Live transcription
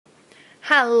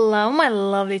Hello, my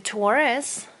lovely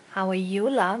Taurus. How are you,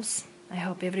 loves? I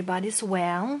hope everybody's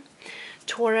well.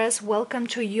 Taurus, welcome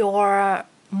to your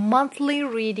monthly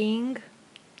reading.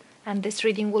 And this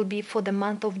reading will be for the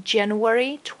month of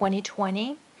January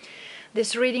 2020.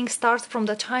 This reading starts from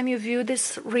the time you view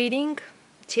this reading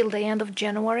till the end of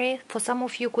January. For some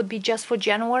of you, could be just for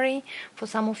January. For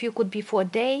some of you, could be for a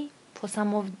day. For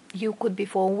some of you, could be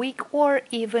for a week or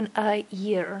even a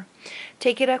year.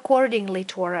 Take it accordingly,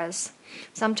 Taurus.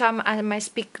 Sometimes I might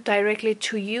speak directly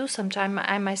to you. Sometimes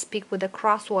I might speak with a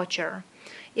cross-watcher.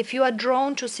 If you are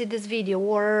drawn to see this video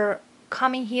or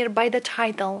coming here by the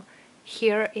title,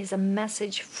 here is a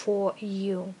message for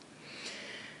you.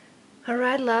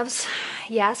 Alright, loves.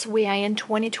 Yes, we are in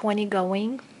 2020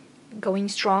 going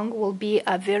strong. Will be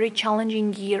a very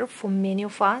challenging year for many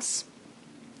of us.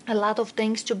 A lot of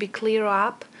things to be clear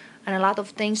up and a lot of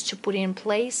things to put in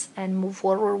place and move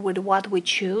forward with what we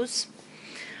choose.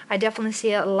 I definitely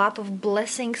see a lot of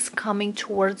blessings coming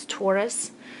towards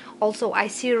Taurus. Also, I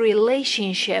see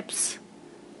relationships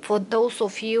for those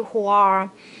of you who are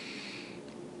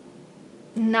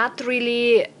not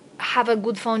really have a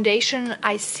good foundation.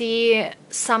 I see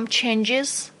some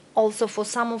changes. Also, for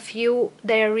some of you,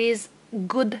 there is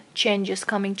good changes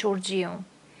coming towards you.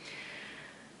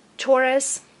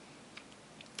 Taurus,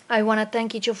 I want to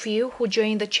thank each of you who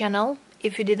joined the channel.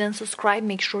 If you didn't subscribe,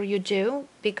 make sure you do,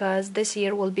 because this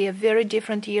year will be a very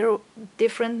different year.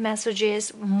 Different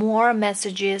messages, more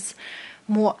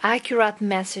accurate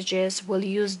messages. We'll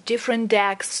use different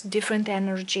decks, different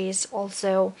energies.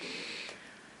 Also,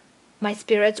 my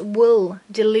spirits will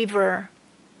deliver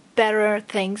better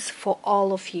things for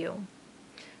all of you.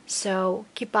 So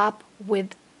keep up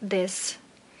with this.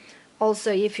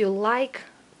 Also, if you like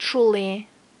truly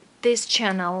this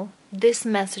channel, these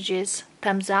messages,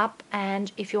 thumbs up.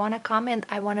 And if you want to comment,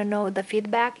 I want to know the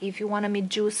feedback. If you want me to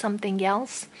do something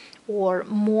else or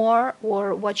more,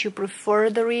 or what you prefer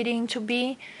the reading to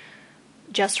be,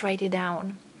 just write it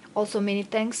down. Also, many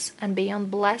thanks and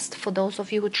beyond blessed for those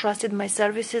of you who trusted my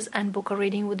services and book a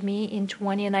reading with me in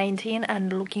 2019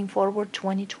 and looking forward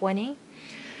 2020.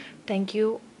 Thank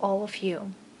you, all of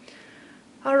you.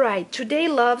 Alright, today,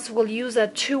 loves, we'll use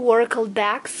two oracle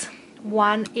decks.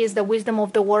 One is the Wisdom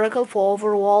of the Oracle for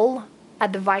overall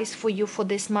advice for you for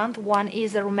this month. One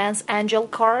is the Romance Angel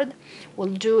card.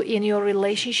 We'll do in your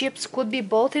relationships. Could be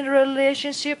both in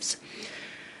relationships,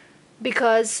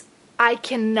 because I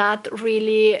cannot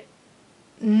really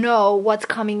know what's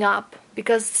coming up.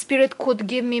 Because Spirit could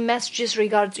give me messages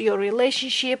regards your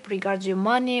relationship, regards your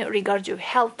money, regards your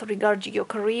health, regards your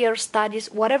career,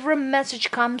 studies. Whatever message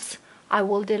comes, I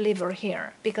will deliver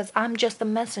here, because I'm just a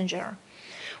messenger.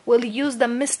 We'll use the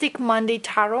Mystic Monday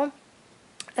Tarot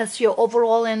as your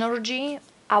overall energy,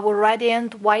 our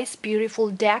Radiant, Wise,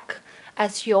 Beautiful deck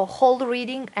as your whole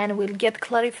reading, and we'll get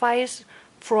clarifiers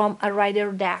from a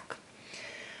Rider deck.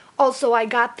 Also, I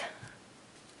got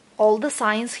all the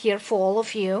signs here for all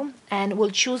of you, and we'll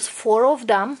choose 4 of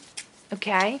them,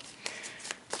 okay,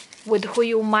 with who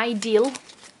you might deal.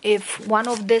 If one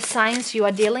of the signs you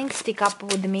are dealing, stick up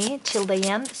with me till the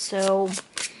end, so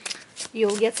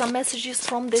you'll get some messages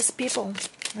from these people,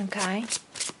 okay?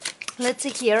 Let's see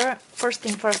here. First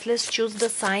thing first, let's choose the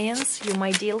signs you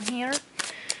might deal here.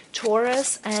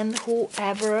 Taurus and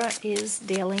whoever is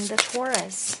dealing the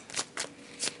Taurus.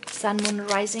 Sun, Moon,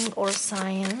 Rising, or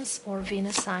Signs, or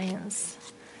Venus signs.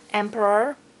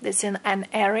 Emperor, this is an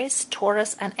Aries,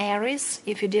 Taurus and Aries.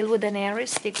 If you deal with an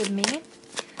Aries, stick with me.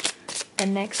 The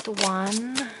next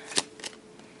one,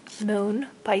 Moon,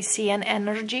 Piscean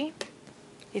energy.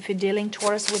 If you're dealing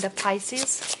Taurus with a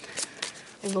Pisces,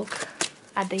 look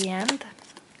at the end.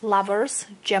 Lovers,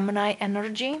 Gemini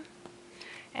energy.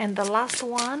 And the last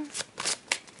one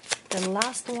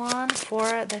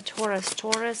for the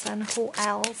Taurus, and who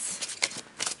else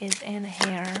is in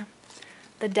here?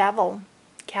 The Devil,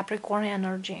 Capricorn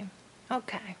energy.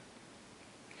 Okay.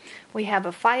 We have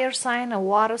a fire sign, a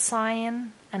water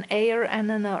sign, an air,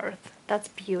 and an earth. That's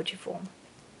beautiful.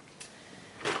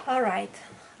 Alright.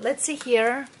 Let's see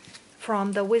here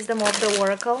from the Wisdom of the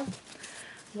Oracle.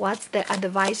 What's the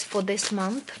advice for this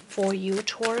month for you,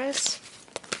 Taurus?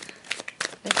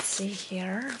 Let's see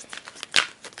here.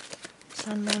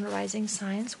 Sun, Moon, Rising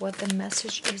signs. What the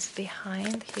message is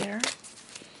behind here.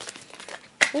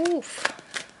 Oof.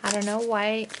 I don't know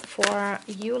why for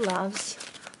you, loves,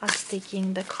 are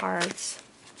sticking the cards.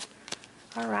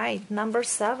 Alright, number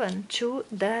 7. To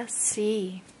the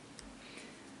sea.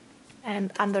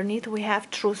 And underneath we have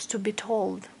truths to be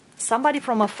told. Somebody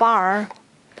from afar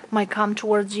might come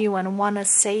towards you and want to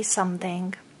say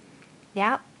something.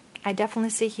 Yeah, I definitely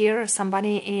see here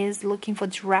somebody is looking for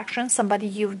direction, somebody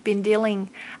you've been dealing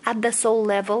at the soul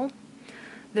level,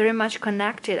 very much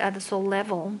connected at the soul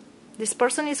level. This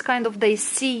person is kind of, they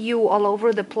see you all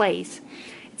over the place.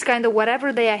 It's kind of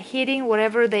whatever they are hitting,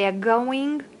 wherever they are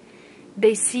going,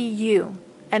 they see you.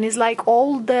 And it's like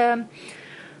all the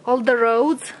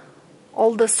roads,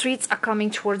 all the streets are coming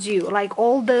towards you. Like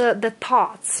all the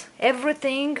thoughts,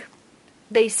 everything,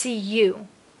 they see you.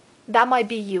 That might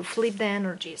be you. Flip the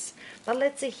energies. But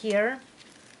let's see here.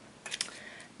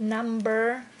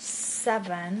 Number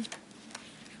 7.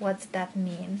 What's that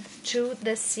mean? To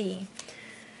the sea.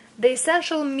 The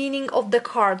essential meaning of the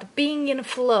card, being in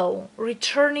flow,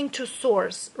 returning to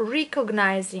source,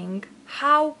 recognizing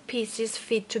how pieces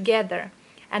fit together,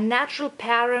 a natural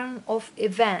pattern of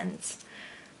events.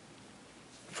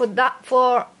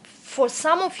 For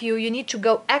some of you, you need to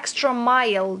go extra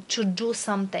mile to do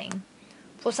something.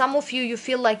 For some of you, you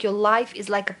feel like your life is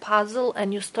like a puzzle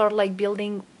and you start like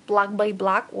building block by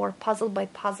block or puzzle by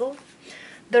puzzle.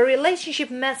 The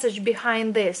relationship message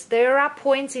behind this, there are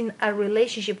points in a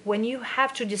relationship when you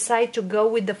have to decide to go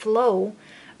with the flow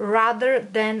rather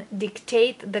than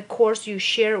dictate the course you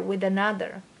share with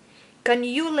another. Can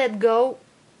you let go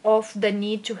of the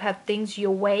need to have things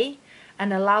your way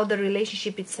and allow the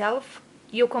relationship itself?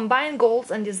 You combine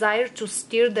goals and desire to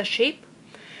steer the ship?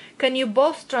 Can you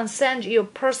both transcend your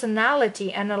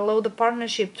personality and allow the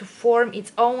partnership to form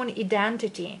its own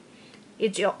identity,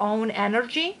 its your own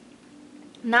energy?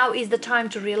 Now is the time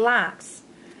to relax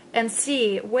and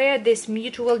see where this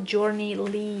mutual journey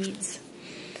leads.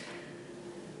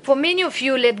 For many of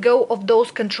you, let go of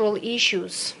those control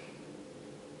issues.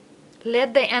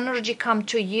 Let the energy come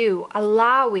to you.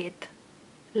 Allow it.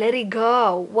 Let it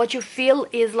go. What you feel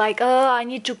is like, oh, I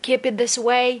need to keep it this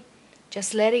way.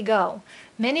 Just let it go.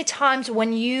 Many times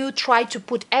when you try to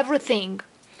put everything,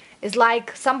 it's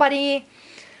like somebody,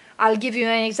 I'll give you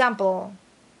an example.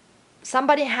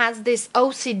 Somebody has this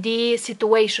OCD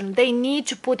situation. They need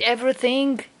to put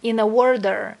everything in a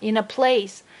order, in a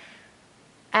place.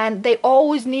 And they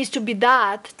always need to be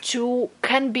that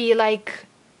can be like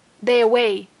their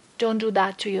way. Don't do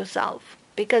that to yourself.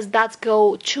 Because that's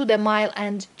go to the mile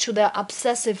and to the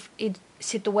obsessive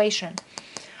situation.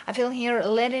 I feel here,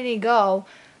 letting it go,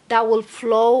 that will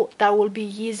flow, that will be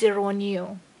easier on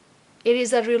you. It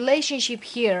is a relationship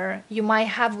here you might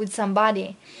have with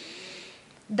somebody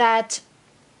that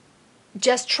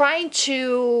just trying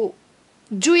to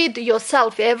do it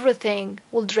yourself, everything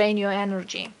will drain your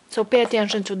energy. So pay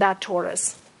attention to that,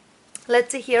 Taurus.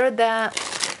 Let's see here the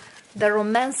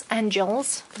romance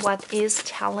angels, what is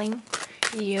telling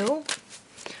you.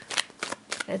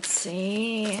 Let's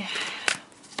see.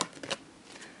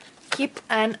 Keep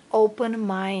an open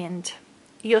mind.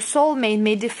 Your soulmate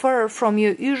may differ from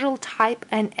your usual type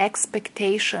and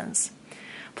expectations.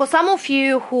 For some of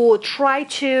you who try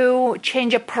to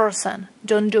change a person,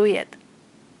 don't do it.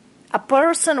 A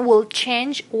person will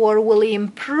change or will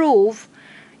improve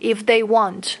if they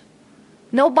want.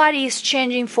 Nobody is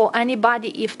changing for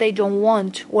anybody if they don't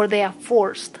want or they are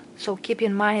forced. So keep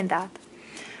in mind that.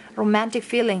 Romantic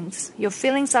feelings. Your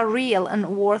feelings are real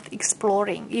and worth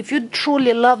exploring. If you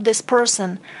truly love this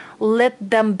person, let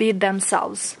them be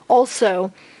themselves.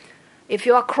 Also, if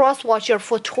you are cross-watcher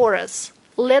for Taurus,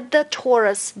 let the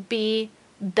Taurus be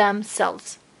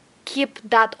themselves. Keep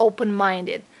that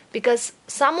open-minded. Because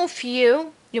some of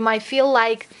you might feel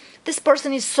like this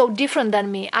person is so different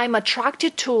than me. I'm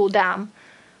attracted to them,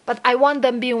 but I want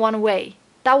them to be one way.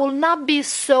 That will not be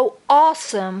so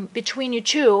awesome between you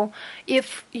two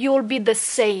if you'll be the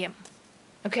same.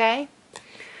 Okay?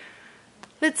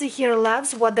 Let's see here,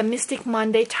 loves, what the Mystic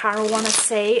Monday Tarot want to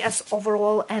say as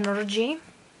overall energy.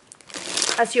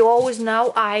 As you always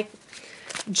know, I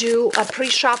do a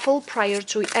pre-shuffle prior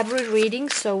to every reading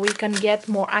so we can get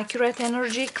more accurate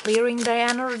energy, clearing the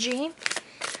energy,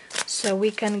 so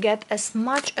we can get as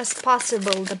much as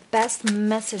possible the best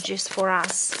messages for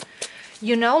us.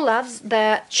 You know, loves,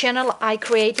 the channel I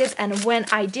created and when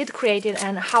I did create it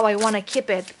and how I want to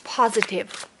keep it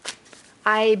positive.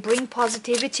 I bring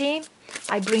positivity,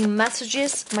 I bring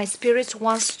messages. My spirit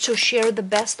wants to share the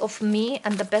best of me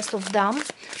and the best of them,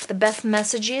 the best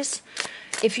messages.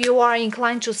 If you are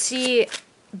inclined to see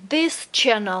this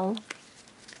channel,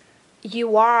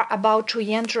 you are about to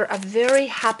enter a very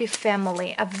happy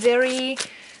family, a very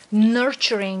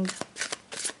nurturing,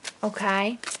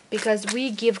 okay? Because we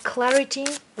give clarity,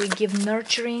 we give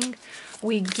nurturing,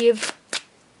 we give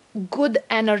good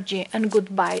energy and good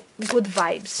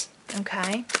vibes,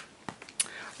 okay?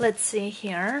 Let's see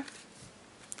here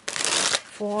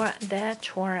for the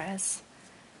Taurus.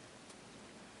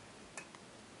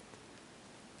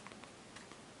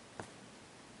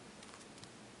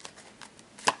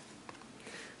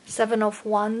 Seven of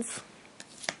Wands,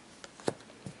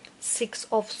 Six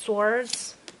of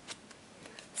Swords,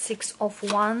 Six of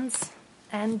Wands,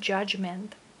 and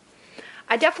Judgment.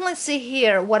 I definitely see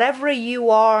here, whatever you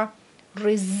are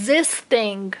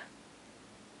resisting,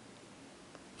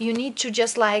 you need to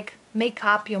just like make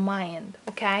up your mind,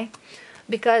 okay?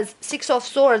 Because Six of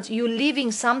Swords, you're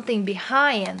leaving something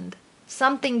behind,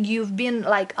 something you've been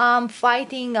like, I'm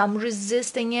fighting, I'm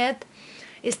resisting it.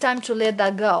 It's time to let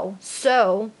that go.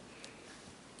 So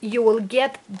you will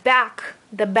get back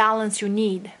the balance you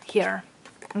need here,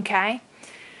 okay?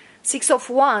 Six of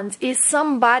Wands is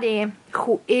somebody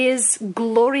who is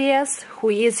glorious, who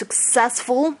is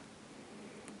successful.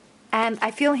 And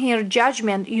I feel here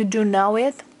Judgment, you do know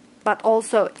it, but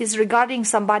also is regarding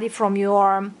somebody from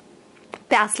your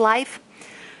past life.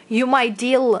 You might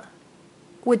deal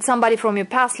with somebody from your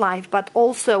past life, but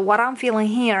also what I'm feeling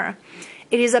here,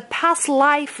 it is a past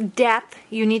life debt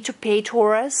you need to pay,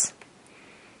 Taurus,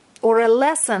 or a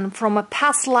lesson from a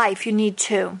past life you need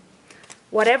to.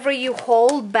 Whatever you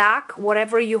hold back,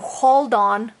 whatever you hold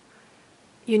on,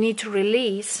 you need to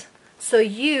release so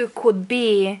you could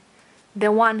be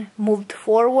the one moved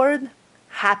forward,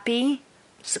 happy,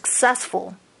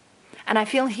 successful. And I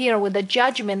feel here with the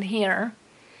Judgment here,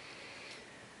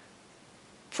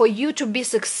 for you to be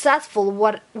successful,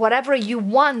 whatever you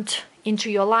want into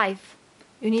your life,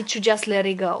 you need to just let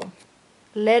it go.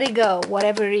 Let it go,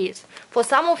 whatever it is. For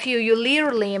some of you, you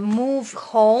literally move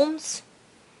homes.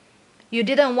 You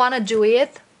didn't want to do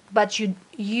it, but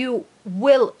you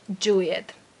will do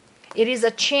it. It is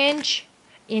a change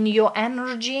in your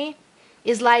energy.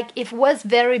 It's like if it was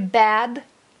very bad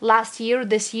last year,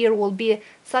 this year will be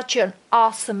such an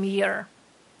awesome year.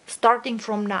 Starting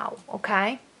from now,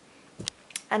 okay?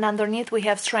 And underneath we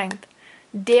have Strength.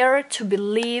 Dare to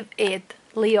believe it,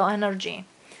 Leo energy.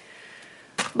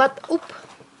 But,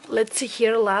 let's see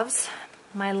here, loves.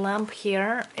 My lamp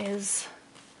here is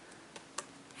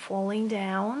falling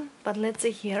down, but let's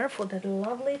see here for the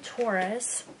lovely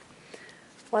Taurus,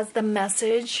 what's the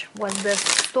message, what's the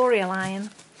storyline.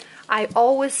 I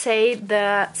always say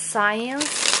the science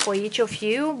for each of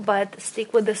you, but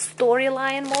stick with the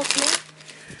storyline mostly,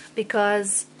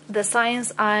 because the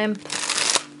science I'm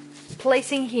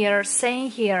placing here,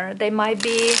 saying here, they might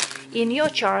be in your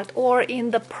chart or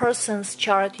in the person's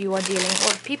chart you are dealing,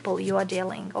 or people you are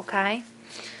dealing, okay?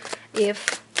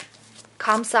 If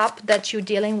comes up that you're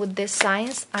dealing with this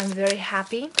science, I'm very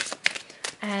happy.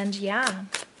 And yeah,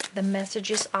 the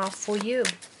messages are for you.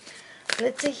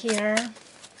 Let's see here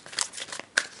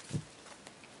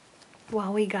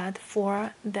what we got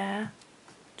for the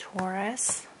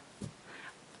Taurus.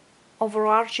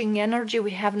 Overarching energy,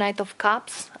 we have Knight of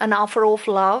Cups, an offer of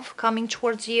love coming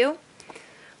towards you,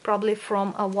 probably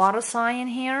from a water sign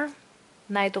here.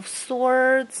 Knight of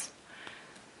Swords,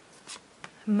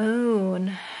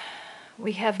 Moon.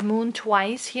 We have Moon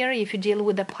twice here if you deal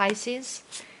with the Pisces.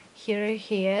 Here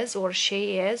he is or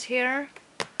she is here.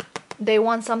 They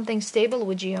want something stable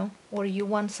with you, or you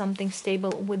want something stable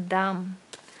with them.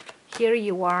 Here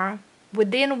you are.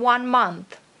 Within 1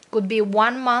 month, could be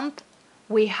 1 month,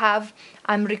 we have,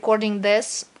 I'm recording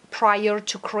this prior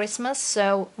to Christmas,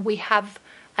 so we have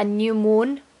a new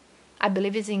moon. I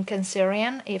believe it's in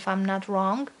Cancerian, if I'm not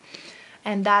wrong.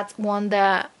 And that's on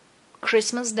the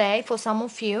Christmas day for some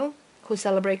of you who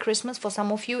celebrate Christmas. For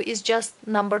some of you, is just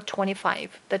number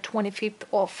 25, the 25th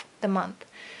of the month.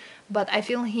 But I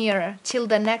feel here till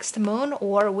the next moon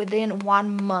or within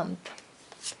 1 month.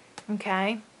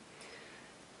 Okay?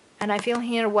 And I feel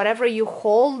here whatever you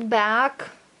hold back,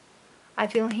 I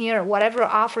feel here whatever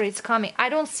offer is coming, I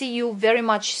don't see you very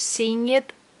much seeing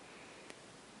it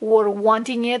or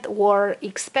wanting it or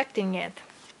expecting it.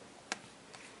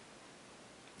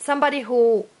 Somebody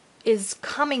who is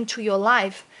coming to your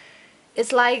life,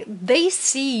 it's like they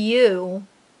see you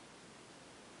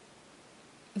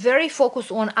very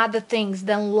focused on other things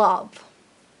than love.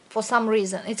 For some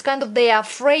reason, it's kind of they are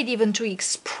afraid even to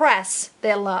express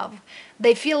their love.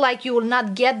 They feel like you will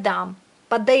not get them,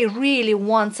 but they really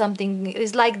want something.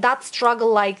 It's like that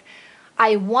struggle, like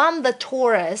I want the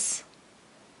Taurus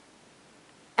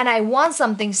and I want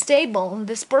something stable.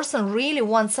 This person really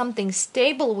wants something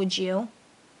stable with you,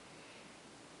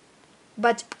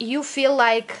 but you feel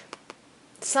like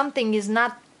something is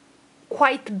not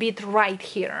quite bit right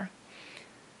here.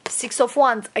 Six of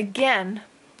Wands, again,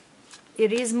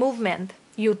 it is movement.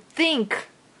 You think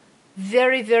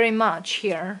very, very much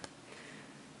here.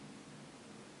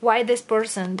 Why this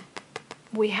person?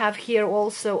 We have here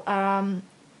also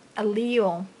a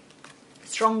Leo,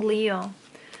 strong Leo.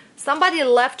 Somebody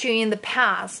left you in the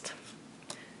past.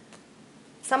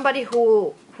 Somebody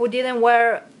who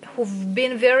who've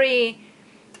been very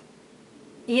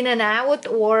in and out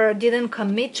or didn't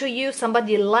commit to you.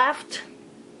 Somebody left.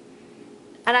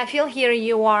 And I feel here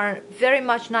you are very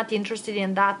much not interested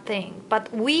in that thing.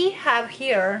 But we have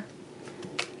here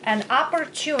an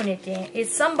opportunity.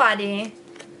 It's somebody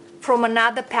from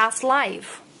another past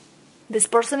life. This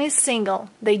person is single.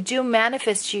 They do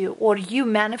manifest you, or you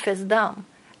manifest them.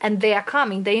 And they are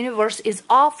coming. The universe is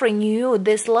offering you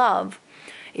this love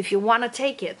if you want to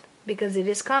take it, because it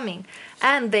is coming.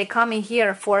 And they're coming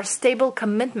here for a stable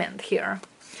commitment here.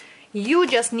 You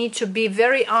just need to be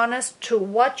very honest to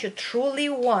what you truly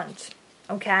want.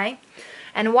 Okay?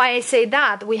 And why I say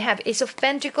that, we have Ace of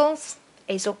Pentacles,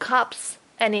 Ace of Cups,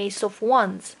 and Ace of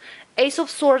Wands. Ace of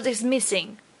Swords is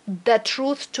missing. The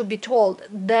truth to be told.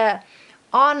 The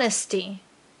honesty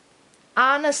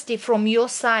from your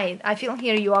side. I feel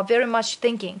here you are very much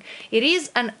thinking. It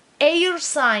is an air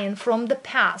sign from the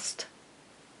past.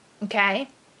 Okay?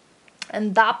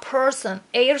 And that person,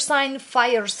 air sign,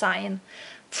 fire sign,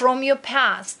 from your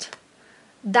past,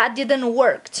 that didn't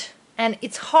work. And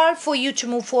it's hard for you to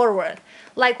move forward.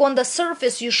 Like on the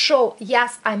surface you show,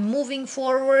 yes, I'm moving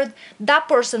forward. That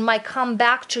person might come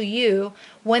back to you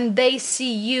when they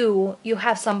see you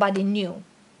have somebody new.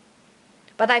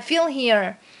 But I feel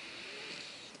here,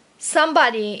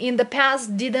 somebody in the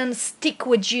past didn't stick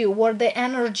with you, or the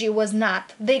energy was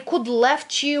not. They could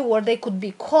left you, or they could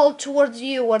be cold towards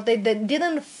you, or they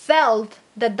didn't felt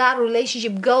that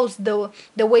relationship goes the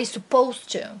way it's supposed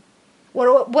to.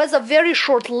 Or it was a very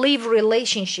short-lived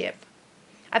relationship.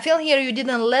 I feel here you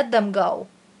didn't let them go,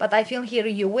 but I feel here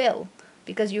you will,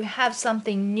 because you have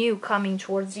something new coming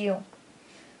towards you.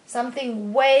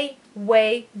 Something way,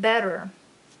 way better.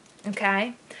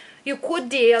 Okay? You could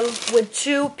deal with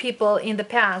two people in the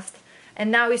past,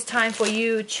 and now it's time for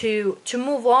you to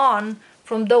move on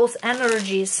from those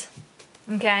energies.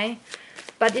 Okay?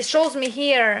 But it shows me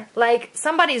here like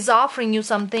somebody is offering you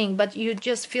something, but you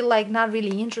just feel like not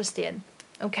really interested.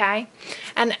 Okay?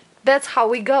 And that's how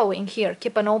we go in here.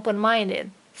 Keep an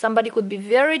open-minded. Somebody could be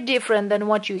very different than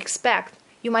what you expect.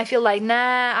 You might feel like,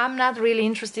 nah, I'm not really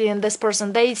interested in this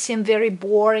person. They seem very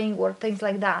boring or things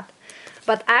like that.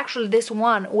 But actually this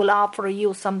one will offer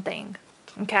you something.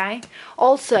 Okay?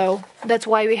 Also, that's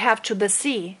why we have to the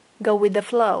sea. Go with the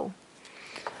flow.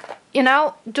 You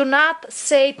know, do not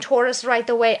say, Taurus, right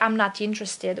away, I'm not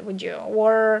interested with you.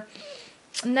 Or,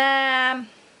 nah,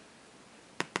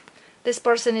 this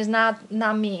person is not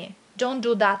me. Don't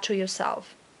do that to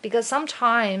yourself. Because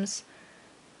sometimes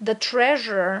the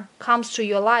treasure comes to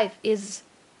your life is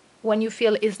when you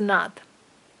feel is not.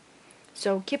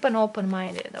 So keep an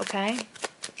open-minded, okay?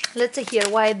 Let's see here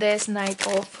why this Knight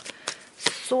of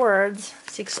Swords,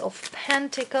 Six of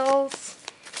Pentacles.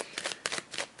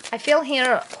 I feel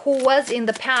here who was in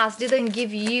the past didn't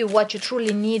give you what you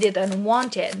truly needed and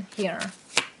wanted here.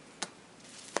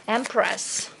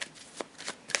 Empress.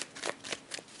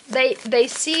 They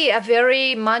see a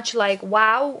very much like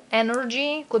wow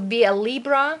energy. Could be a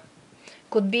Libra,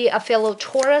 could be a fellow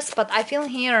Taurus, but I feel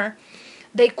here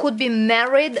they could be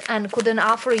married and couldn't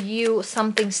offer you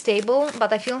something stable.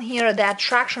 But I feel here the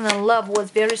attraction and love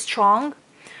was very strong.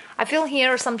 I feel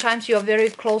here sometimes you are very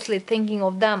closely thinking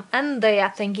of them and they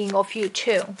are thinking of you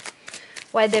too.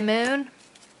 Why the Moon?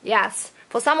 Yes.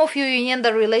 For some of you, you end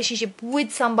the relationship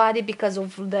with somebody because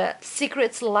of the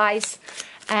secrets, lies,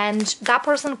 and that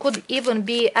person could even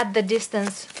be at the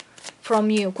distance from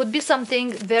you. Could be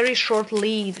something very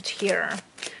short-lived here.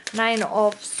 Nine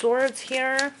of Swords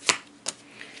here.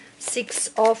 Six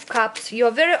of Cups. You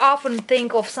very often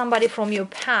think of somebody from your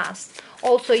past.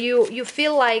 Also, you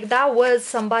feel like that was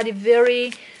somebody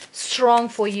very strong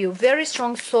for you. Very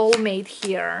strong soulmate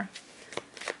here.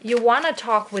 You want to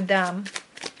talk with them.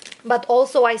 But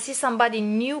also, I see somebody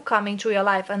new coming to your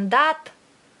life. And that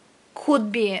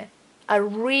could be a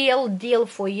real deal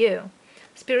for you.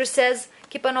 Spirit says,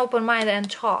 keep an open mind and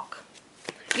talk.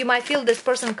 You might feel this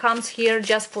person comes here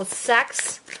just for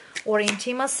sex or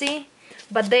intimacy.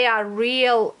 But they are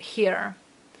real here.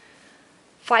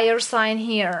 Fire sign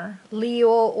here. Leo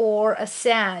or a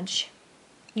Sag.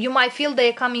 You might feel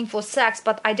they're coming for sex,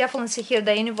 but I definitely see here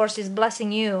the universe is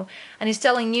blessing you and is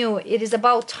telling you it is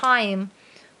about time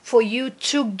for you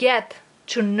to get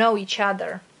to know each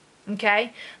other.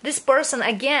 Okay? This person,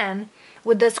 again,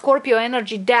 with the Scorpio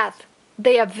energy, death,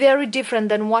 they are very different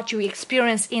than what you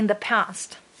experienced in the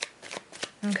past.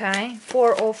 Okay?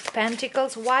 Four of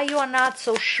Pentacles. Why you are not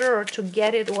so sure to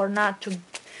get it or not,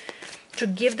 to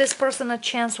give this person a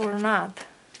chance or not?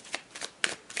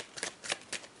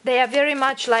 They are very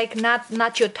much like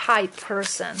not your type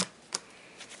person.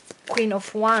 Queen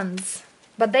of Wands.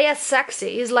 but they are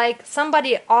sexy. It's like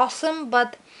somebody awesome,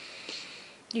 but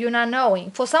you're not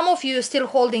knowing. For some of you, you're still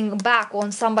holding back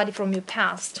on somebody from your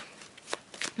past.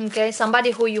 Okay,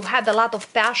 somebody who you had a lot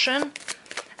of passion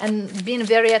and been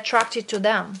very attracted to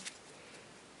them.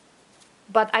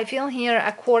 But I feel here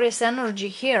Aquarius energy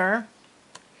here.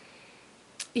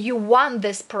 You want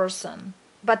this person,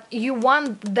 but you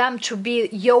want them to be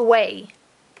your way.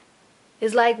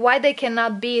 It's like, why they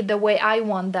cannot be the way I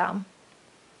want them?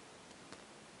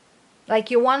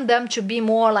 Like, you want them to be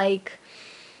more like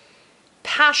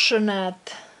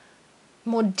passionate,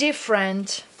 more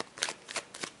different,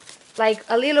 like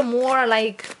a little more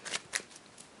like,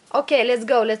 okay, let's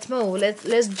go, let's move,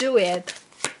 let's do it.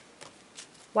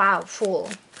 Wow, Fool.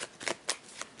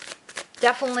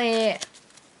 Definitely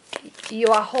you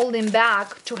are holding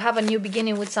back to have a new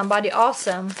beginning with somebody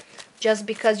awesome, just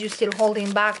because you're still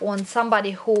holding back on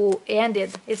somebody who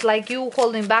ended. It's like you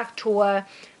holding back to a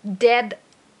dead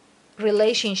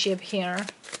relationship here.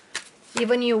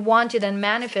 Even you wanted and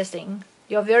manifesting.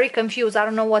 You're very confused. I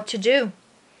don't know what to do.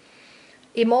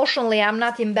 Emotionally, I'm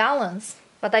not in balance.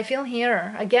 But I feel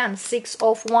here, again, 6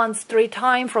 of Wands 3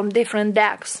 times from different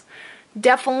decks.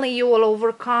 Definitely you will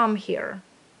overcome here.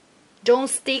 Don't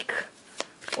stick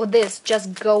with this.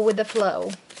 Just go with the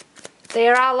flow.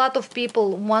 There are a lot of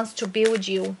people who wants to be with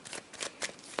you.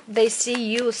 They see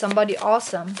you, somebody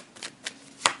awesome.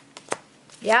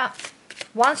 Yeah.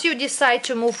 Once you decide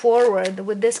to move forward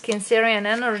with this Cancerian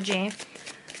energy,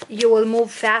 you will move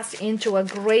fast into a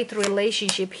great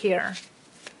relationship here.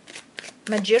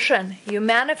 Magician, you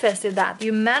manifested that.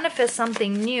 You manifest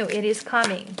something new. It is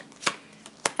coming.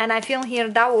 And I feel here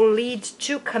that will lead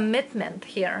to commitment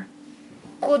here.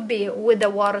 Could be with the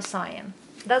water sign.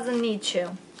 Doesn't need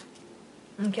to.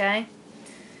 Okay?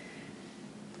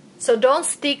 So don't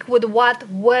stick with what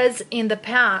was in the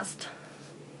past.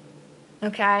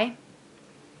 Okay?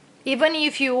 Even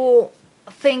if you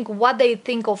think what they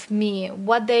think of me,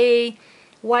 why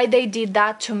they did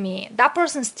that to me, that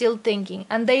person's still thinking,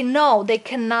 and they know they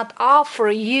cannot offer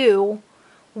you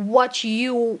what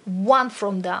you want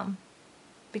from them.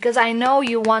 Because I know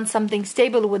you want something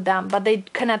stable with them, but they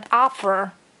cannot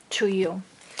offer to you.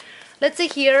 Let's see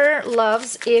here,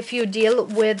 loves, if you deal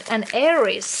with an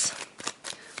Aries.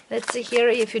 Let's see here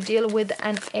if you deal with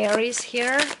an Aries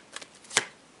here.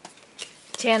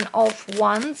 10 of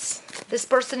Wands. This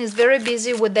person is very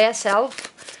busy with their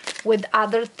self, with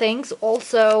other things.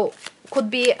 Also, could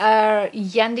be a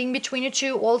ending between you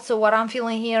two. Also, what I'm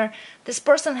feeling here, this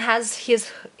person has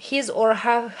his or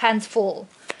her hands full.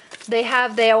 They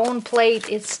have their own plate.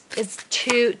 It's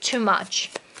too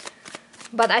much.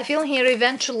 But I feel here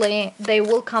eventually they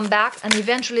will come back, and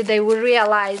eventually they will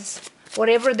realize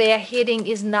whatever they are heading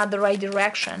is not the right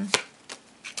direction.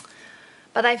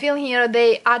 But I feel here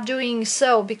they are doing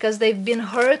so because they've been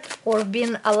hurt, or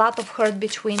been a lot of hurt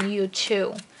between you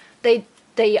two. They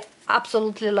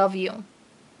absolutely love you.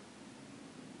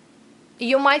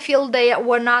 You might feel they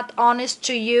were not honest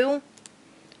to you,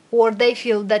 or they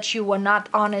feel that you were not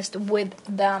honest with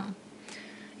them.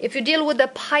 If you deal with the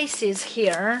Pisces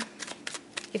here,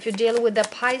 if you deal with the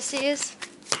Pisces,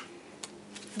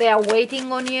 they are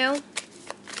waiting on you.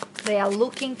 They are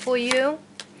looking for you.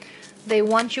 They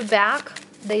want you back.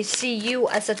 They see you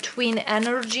as a twin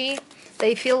energy.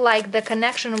 They feel like the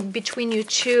connection between you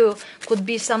two could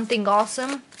be something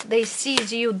awesome. They see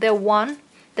you the one.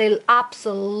 They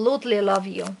absolutely love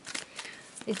you.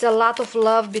 It's a lot of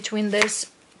love between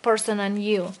this person and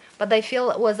you. But they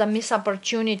feel it was a missed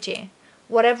opportunity.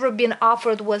 Whatever been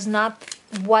offered was not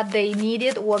what they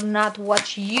needed, or not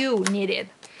what you needed.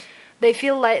 They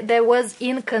feel like there was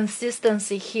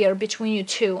inconsistency here between you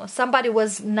two. Somebody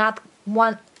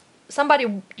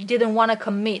didn't want to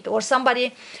commit, or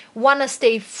somebody want to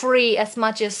stay free as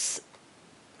much as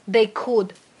they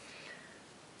could.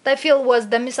 They feel was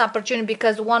the missed opportunity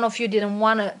because one of you didn't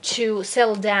want to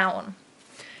settle down.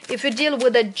 If you deal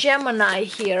with a Gemini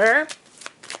here,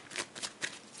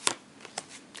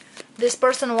 this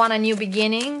person want a new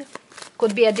beginning.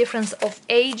 Could be a difference of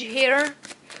age here.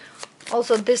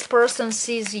 Also, this person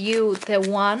sees you the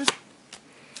one.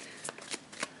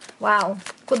 Wow.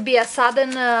 Could be a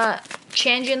sudden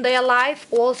change in their life.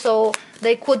 Also,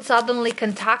 they could suddenly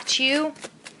contact you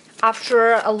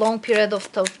after a long period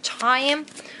of time.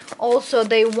 Also,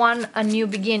 they want a new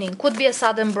beginning. Could be a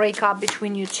sudden breakup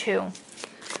between you two.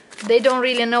 They don't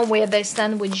really know where they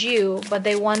stand with you, but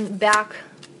they want back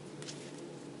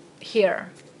here.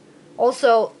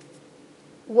 Also,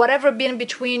 whatever been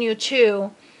between you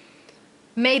two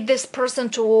made this person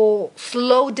to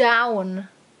slow down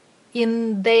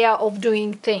in their of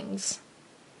doing things.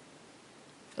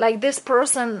 Like, this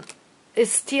person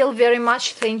is still very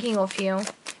much thinking of you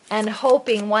and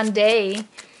hoping one day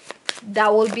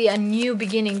that will be a new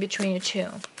beginning between you two.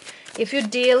 If you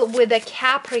deal with a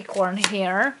Capricorn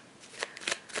here,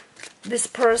 this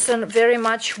person very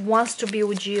much wants to be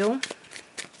with you.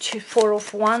 Four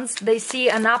of Wands, they see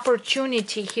an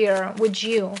opportunity here with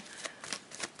you.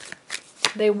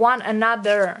 They want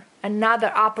another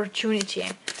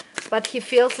opportunity, but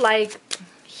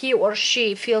he or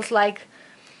she feels like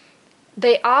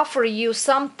they offer you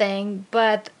something,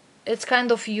 but it's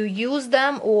kind of you use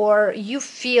them or you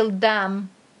feel them.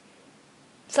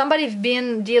 Somebody's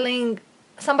been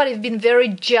very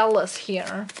jealous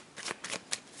here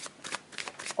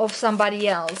of somebody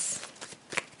else.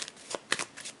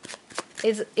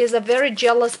 Is a very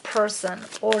jealous person,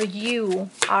 or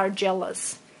you are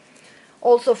jealous.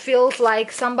 Also feels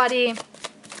like somebody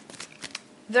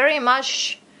very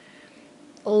much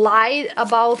lied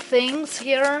about things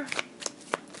here,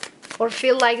 or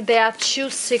feel like they are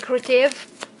too secretive.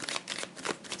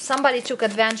 Somebody took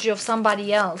advantage of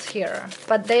somebody else here,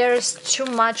 but there's too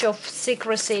much of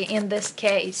secrecy in this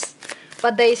case.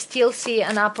 But they still see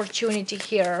an opportunity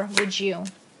here with you.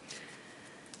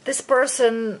 This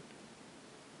person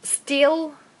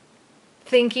still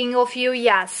thinking of you,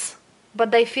 yes, but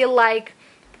they feel like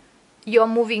you're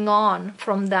moving on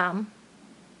from them.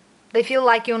 They feel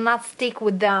like you'll not stick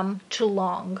with them too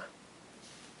long.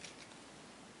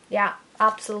 Yeah,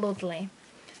 absolutely.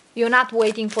 You're not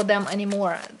waiting for them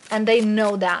anymore, and they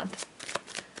know that.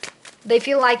 They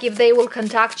feel like if they will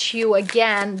contact you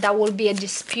again, that will be a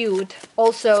dispute.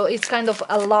 Also, it's kind of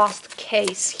a lost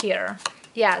case here.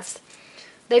 Yes.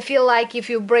 They feel like if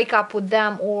you break up with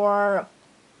them or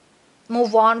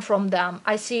move on from them,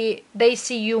 they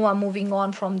see you are moving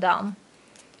on from them.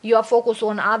 You are focused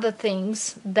on other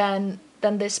things than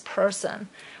this person.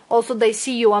 Also, they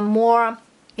see you are more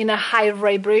in a higher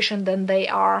vibration than they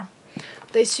are.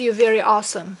 They see you very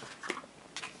awesome,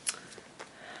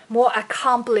 more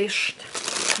accomplished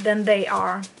than they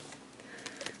are,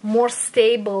 more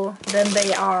stable than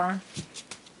they are.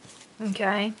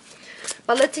 Okay,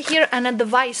 but let's hear an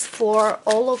advice for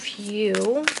all of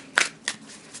you.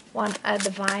 One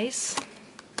advice.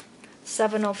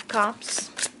 Seven of Cups.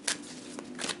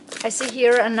 I see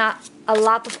here a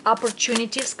lot of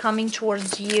opportunities coming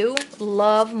towards you.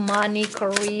 Love, money,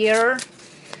 career.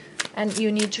 And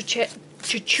you need to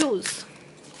choose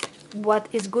what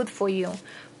is good for you.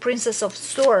 Princess of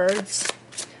Swords.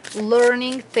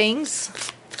 Learning things.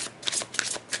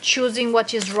 Choosing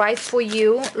what is right for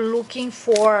you. Looking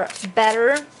for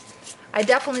better. I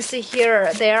definitely see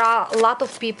here there are a lot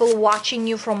of people watching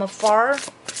you from afar.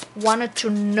 Wanted to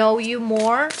know you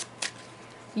more.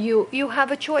 You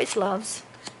have a choice, loves.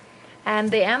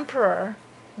 And the Emperor.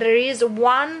 There is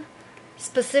one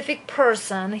specific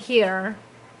person here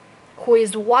who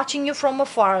is watching you from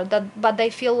afar, but they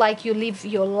feel like you live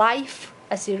your life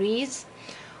as it is.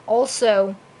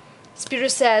 Also,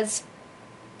 Spirit says,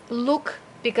 look,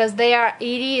 because it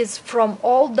is from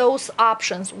all those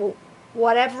options,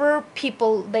 whatever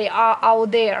people they are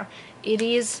out there, it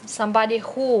is somebody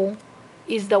who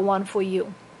is the one for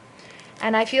you.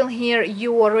 And I feel here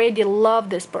you already love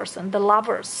this person, the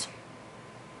Lovers.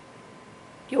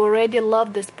 You already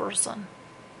love this person.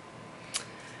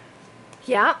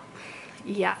 Yeah.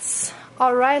 Yes.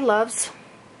 Alright, loves.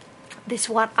 This is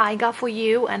what I got for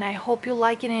you, and I hope you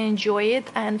like it and enjoy it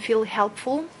and feel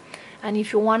helpful. And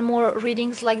if you want more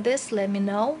readings like this, let me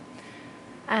know.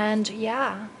 And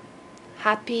yeah,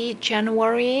 happy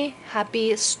January.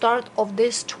 Happy start of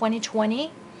this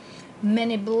 2020.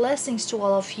 Many blessings to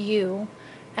all of you.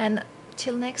 And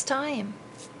till next time.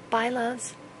 Bye,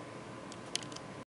 loves.